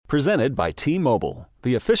Presented by T-Mobile,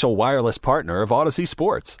 the official wireless partner of Odyssey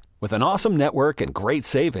Sports. With an awesome network and great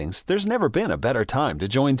savings, there's never been a better time to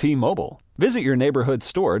join T-Mobile. Visit your neighborhood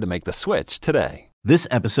store to make the switch today. This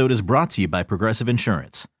episode is brought to you by Progressive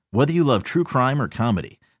Insurance. Whether you love true crime or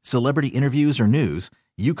comedy, celebrity interviews or news,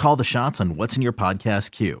 you call the shots on what's in your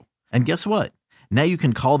podcast queue. And guess what? Now you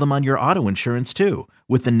can call them on your auto insurance too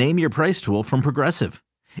with the Name Your Price tool from Progressive.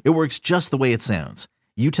 It works just the way it sounds.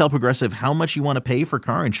 You tell Progressive how much you want to pay for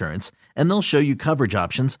car insurance, and they'll show you coverage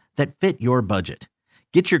options that fit your budget.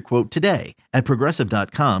 Get your quote today at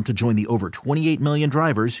Progressive.com to join the over 28 million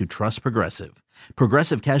drivers who trust Progressive.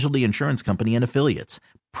 Progressive Casualty Insurance Company and Affiliates.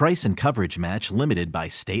 Price and coverage match limited by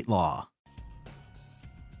state law.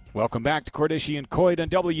 Welcome back to Cordischi and Coit on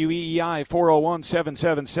WEEI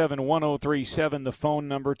 401-777-1037. The phone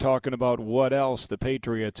number talking about what else, the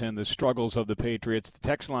Patriots and the struggles of the Patriots. The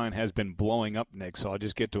text line has been blowing up, Nick, so I'll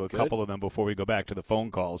just get to a couple of them before we go back to the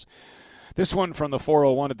phone calls. This one from the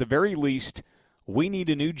 401, at the very least, we need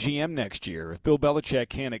a new GM next year. If Bill Belichick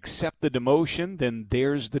can't accept the demotion, then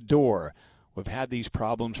there's the door. We've had these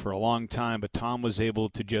problems for a long time, but Tom was able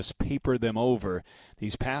to just paper them over.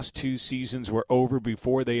 These past 2 seasons were over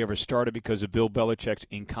before they ever started because of Bill Belichick's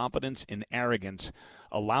incompetence and arrogance.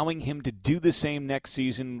 Allowing him to do the same next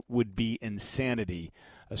season would be insanity,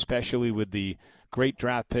 especially with the great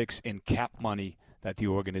draft picks and cap money that the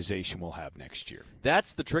organization will have next year.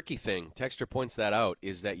 That's the tricky thing. Texter points that out,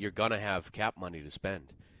 is that you're going to have cap money to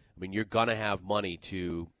spend. I mean, you're going to have money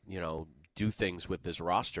to, do things with this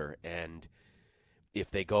roster, and if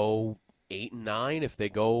they go 8-9, if they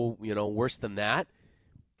go, worse than that,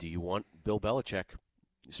 do you want Bill Belichick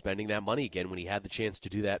spending that money again when he had the chance to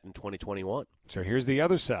do that in 2021? So here's the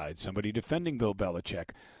other side, somebody defending Bill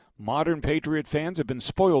Belichick. Modern Patriot fans have been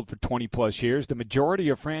spoiled for 20-plus years. The majority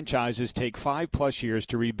of franchises take 5-plus years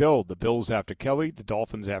to rebuild. The Bills after Kelly, the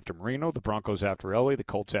Dolphins after Marino, the Broncos after Elway, the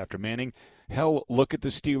Colts after Manning. Hell, look at the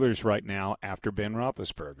Steelers right now after Ben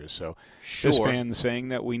Roethlisberger. So sure. This fan saying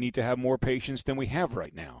that we need to have more patience than we have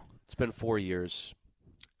right now. It's been 4 years.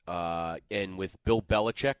 And with Bill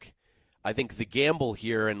Belichick, I think the gamble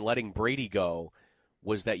here in letting Brady go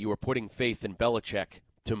was that you were putting faith in Belichick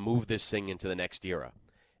to move this thing into the next era.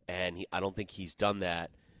 And I don't think he's done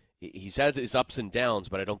that. He's had his ups and downs,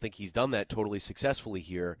 but I don't think he's done that totally successfully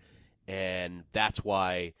here. And that's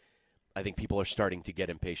why I think people are starting to get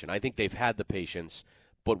impatient. I think they've had the patience,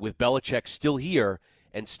 but with Belichick still here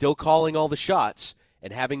and still calling all the shots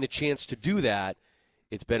and having the chance to do that,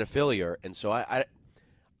 it's been a failure. And so I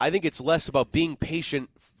think it's less about being patient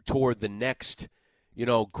toward the next,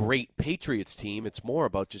 great Patriots team. It's more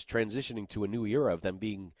about just transitioning to a new era of them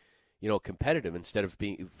being competitive instead of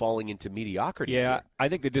falling into mediocrity. Yeah, here. I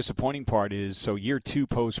think the disappointing part is, so year 2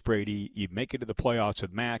 post-Brady, you make it to the playoffs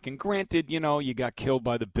with Mac, and granted, you got killed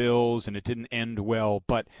by the Bills and it didn't end well,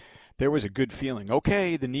 but there was a good feeling.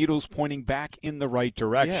 Okay, the needle's pointing back in the right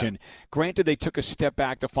direction. Yeah. Granted, they took a step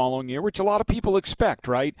back the following year, which a lot of people expect,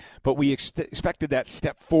 right? But we expected that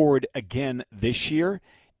step forward again this year,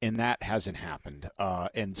 and that hasn't happened.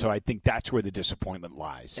 And so I think that's where the disappointment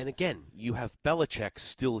lies. And again, you have Belichick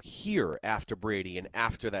still here after Brady and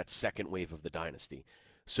after that second wave of the dynasty.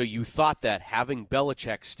 So you thought that having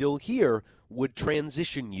Belichick still here would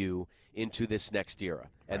transition you into this next era,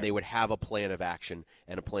 and right. They would have a plan of action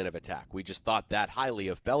and a plan of attack. We just thought that highly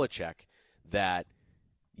of Belichick that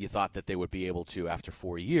you thought that they would be able to, after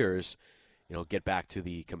 4 years, get back to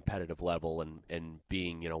the competitive level and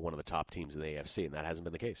being, one of the top teams in the AFC, and that hasn't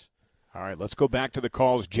been the case. All right, let's go back to the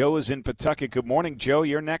calls. Joe is in Pawtucket. Good morning, Joe.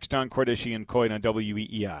 You're next on Cordischi and Coit on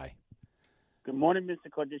WEEI. Good morning, Mr.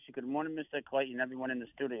 Cordischi. Good morning, Mr. Coit, and everyone in the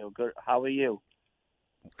studio. Good. How are you?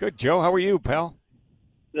 Good, Joe. How are you, pal?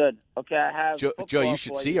 Good. Okay, I have Joe, you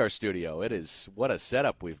should see our studio. It is what a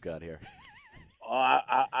setup we've got here. Oh,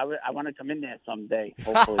 I want to come in there someday,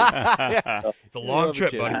 hopefully. It's a long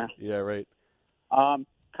trip, buddy. Yeah, right.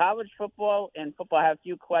 College football and football, I have a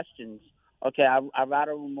few questions. Okay, I'll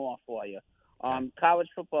rattle them more for you. College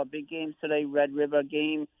football, big games today, Red River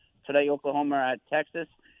game. Today, Oklahoma at Texas,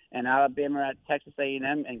 and Alabama at Texas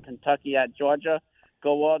A&M, and Kentucky at Georgia.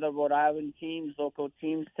 Go all the Rhode Island teams, local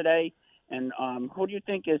teams today. And who do you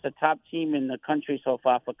think is the top team in the country so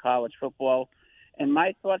far for college football? And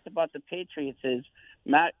my thoughts about the Patriots is,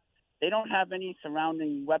 Matt, they don't have any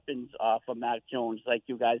surrounding weapons for Mac Jones, like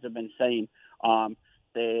you guys have been saying.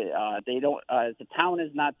 They don't. The talent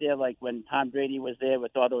is not there like when Tom Brady was there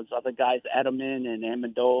with all those other guys, Edelman and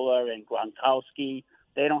Amendola and Gronkowski.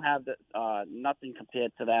 They don't have nothing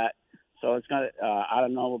compared to that. So it's gonna. I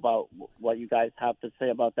don't know about what you guys have to say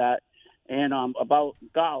about that. And about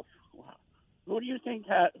golf, who do you think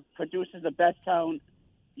produces the best talent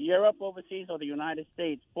Europe overseas or the United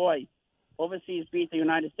States? Boy, overseas beat the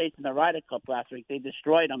United States in the Ryder Cup last week. They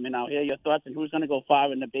destroyed them, and I'll hear your thoughts on who's going to go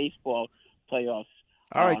far in the baseball playoffs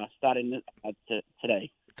starting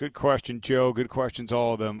today. Good question, Joe. Good questions,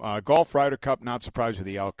 all of them. Golf Ryder Cup, not surprised with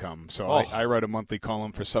the outcome. So I write a monthly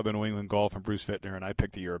column for Southern New England Golf and Bruce Fittner, and I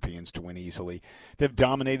picked the Europeans to win easily. They've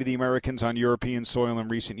dominated the Americans on European soil in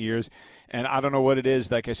recent years, and I don't know what it is.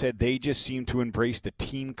 Like I said, they just seem to embrace the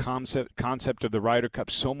team concept of the Ryder Cup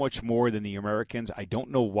so much more than the Americans. I don't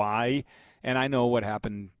know why, and I know what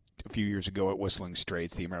happened a few years ago at Whistling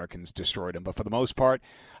Straits. The Americans destroyed them. But for the most part,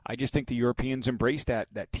 I just think the Europeans embrace that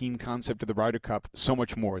team concept of the Ryder Cup so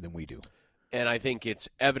much more than we do. And I think it's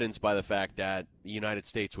evidenced by the fact that the United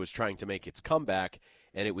States was trying to make its comeback,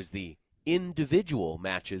 and it was the individual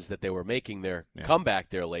matches that they were making their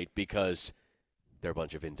comeback there late because they're a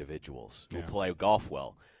bunch of individuals who play golf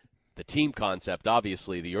well. The team concept,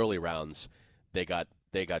 obviously, the early rounds, they got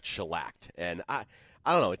shellacked. And I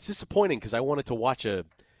don't know, it's disappointing because I wanted to watch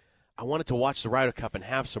the Ryder Cup and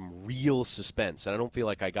have some real suspense, and I don't feel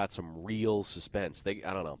like I got some real suspense.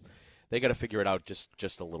 I don't know. They got to figure it out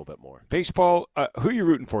just a little bit more. Baseball, who are you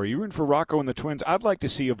rooting for? Are you rooting for Rocco and the Twins? I'd like to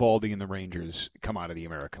see Eovaldi and the Rangers come out of the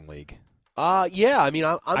American League. Yeah, I mean,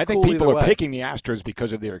 I think people are picking the Astros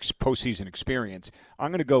because of their postseason experience.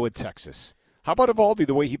 I'm going to go with Texas. How about Eovaldi,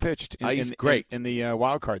 the way he pitched great in the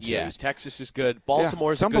wild card series? Yeah, Texas is good.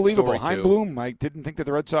 Baltimore's a good unbelievable. story, Heim too. Bloom, I didn't think that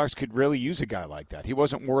the Red Sox could really use a guy like that. He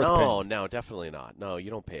wasn't worth paying. No, definitely not. No,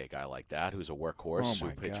 you don't pay a guy like that who's a workhorse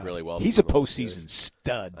who pitched really well. He's a postseason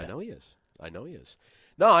stud. I know he is.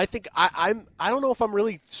 No, I think I don't know if I'm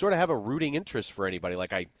really sort of have a rooting interest for anybody.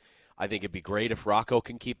 Like I think it'd be great if Rocco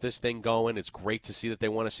can keep this thing going. It's great to see that they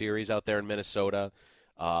won a series out there in Minnesota.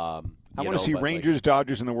 I want to see Rangers,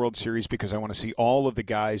 Dodgers in the World Series because I want to see all of the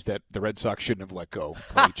guys that the Red Sox shouldn't have let go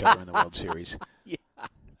play each other in the World Series. Yeah,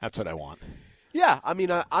 that's what I want. Yeah, I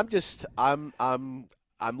mean, I'm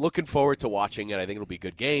looking forward to watching it. I think it'll be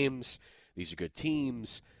good games. These are good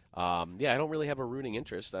teams. I don't really have a rooting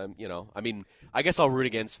interest. I mean, I guess I'll root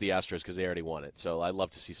against the Astros because they already won it. So I'd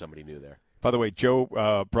love to see somebody new there. By the way,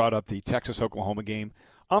 Joe brought up the Texas-Oklahoma game.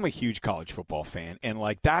 I'm a huge college football fan, and,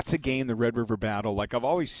 that's a game, the Red River Battle. Like I've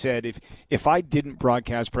always said, if I didn't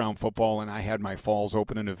broadcast Brown football and I had my falls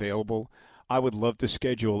open and available, I would love to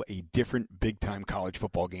schedule a different big-time college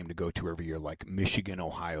football game to go to every year, like Michigan,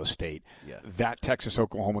 Ohio State. Yeah. That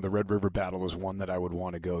Texas-Oklahoma, the Red River Battle is one that I would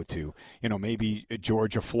want to go to. Maybe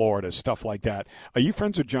Georgia, Florida, stuff like that. Are you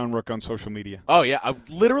friends with John Rook on social media? Oh, yeah. I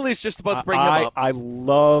literally was just about to bring him up. I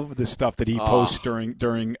love the stuff that he posts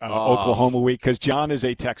during Oklahoma week because John is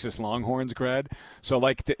a Texas Longhorns grad. So,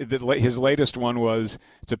 his latest one was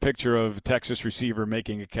it's a picture of a Texas receiver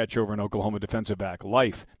making a catch over an Oklahoma defensive back.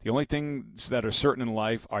 Life. The only thing that are certain in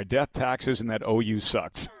life are death, taxes, and that OU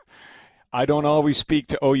sucks. I don't always speak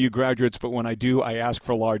to OU graduates, but when I do, I ask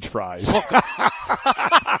for large fries.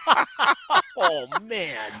 Oh,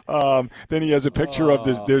 man. Then he has a picture of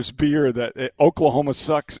this beer that Oklahoma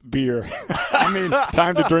sucks beer. I mean,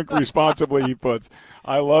 time to drink responsibly, he puts.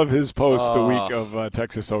 I love his post the week of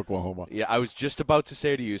Texas, Oklahoma. Yeah, I was just about to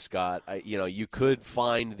say to you, Scott, you could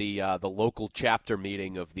find the local chapter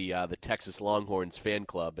meeting of the Texas Longhorns fan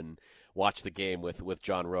club and watch the game with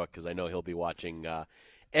John Rook because I know he'll be watching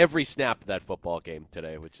every snap of that football game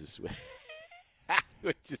today, which is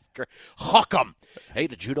great. Huck'em! Hey,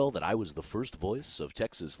 did you know that I was the first voice of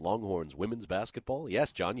Texas Longhorns women's basketball?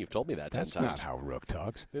 Yes, John, you've told me that 10 times. That's not how Rook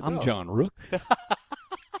talks. No. I'm John Rook.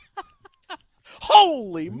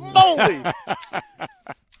 Holy moly!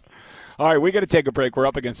 All right, we got to take a break. We're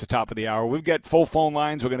up against the top of the hour. We've got full phone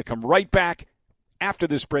lines. We're going to come right back after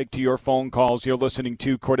this break to your phone calls. You're listening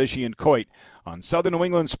to Cordischi and Coit on Southern New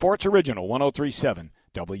England Sports Original 103.7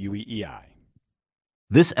 WEEI.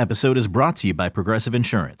 This episode is brought to you by Progressive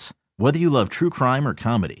Insurance. Whether you love true crime or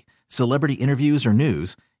comedy, celebrity interviews or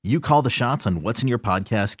news, you call the shots on what's in your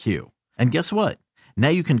podcast queue. And guess what? Now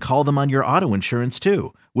you can call them on your auto insurance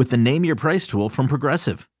too with the Name Your Price tool from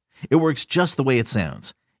Progressive. It works just the way it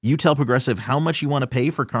sounds. You tell Progressive how much you want to pay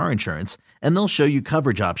for car insurance, and they'll show you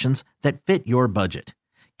coverage options that fit your budget.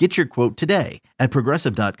 Get your quote today at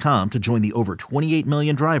Progressive.com to join the over 28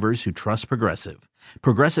 million drivers who trust Progressive.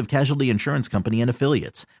 Progressive Casualty Insurance Company and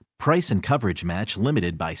Affiliates. Price and coverage match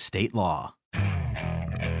limited by state law.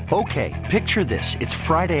 Okay, picture this. It's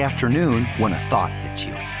Friday afternoon when a thought hits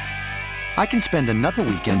you. I can spend another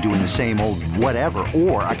weekend doing the same old whatever,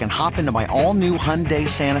 or I can hop into my all-new Hyundai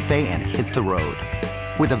Santa Fe and hit the road.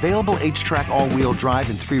 With available H-Track all-wheel drive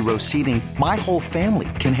and 3-row seating, my whole family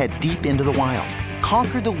can head deep into the wild.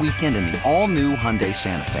 Conquer the weekend in the all-new Hyundai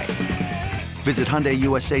Santa Fe. Visit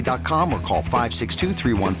HyundaiUSA.com or call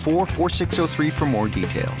 562-314-4603 for more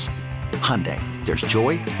details. Hyundai, there's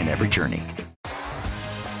joy in every journey.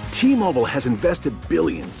 T-Mobile has invested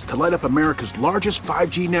billions to light up America's largest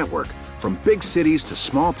 5G network, from big cities to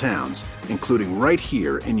small towns, including right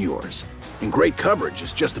here in yours. And great coverage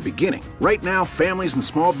is just the beginning. Right now, families and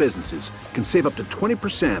small businesses can save up to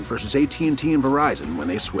 20% versus AT&T and Verizon when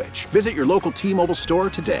they switch. Visit your local T-Mobile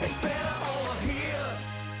store today.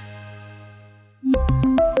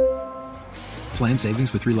 Plan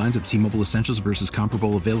savings with 3 lines of T-Mobile Essentials versus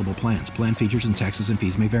comparable available plans. Plan features and taxes and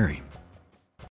fees may vary.